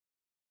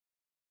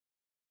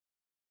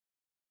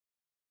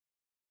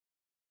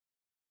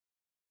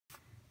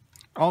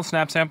All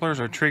snap samplers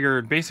are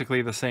triggered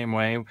basically the same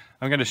way.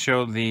 I'm going to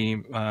show the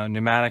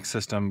pneumatic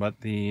system, but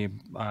the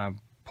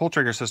pull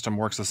trigger system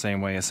works the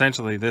same way.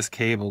 Essentially, this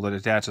cable that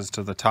attaches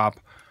to the top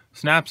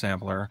snap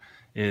sampler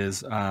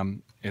is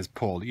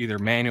pulled either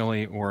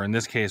manually or, in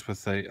this case,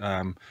 with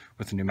the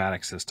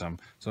pneumatic system.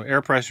 So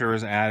air pressure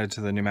is added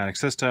to the pneumatic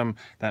system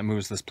that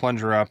moves this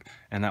plunger up,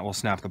 and that will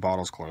snap the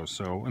bottles closed.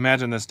 So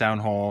imagine this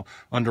downhole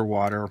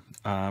underwater.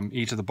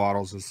 Each of the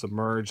bottles is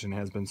submerged and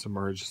has been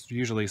submerged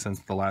usually since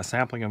the last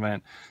sampling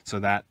event, so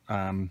that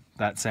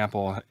that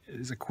sample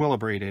is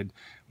equilibrated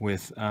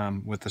with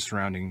the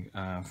surrounding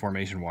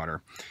formation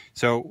water.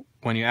 So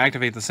when you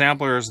activate the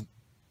samplers,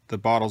 the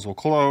bottles will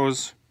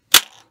close,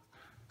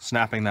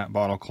 snapping that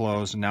bottle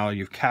closed, and now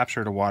you've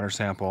captured a water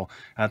sample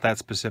at that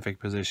specific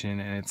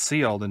position, and it's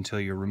sealed until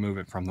you remove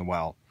it from the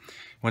well.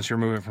 Once you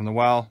remove it from the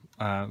well,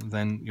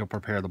 then you'll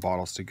prepare the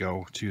bottles to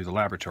go to the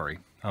laboratory.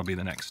 That'll be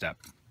the next step.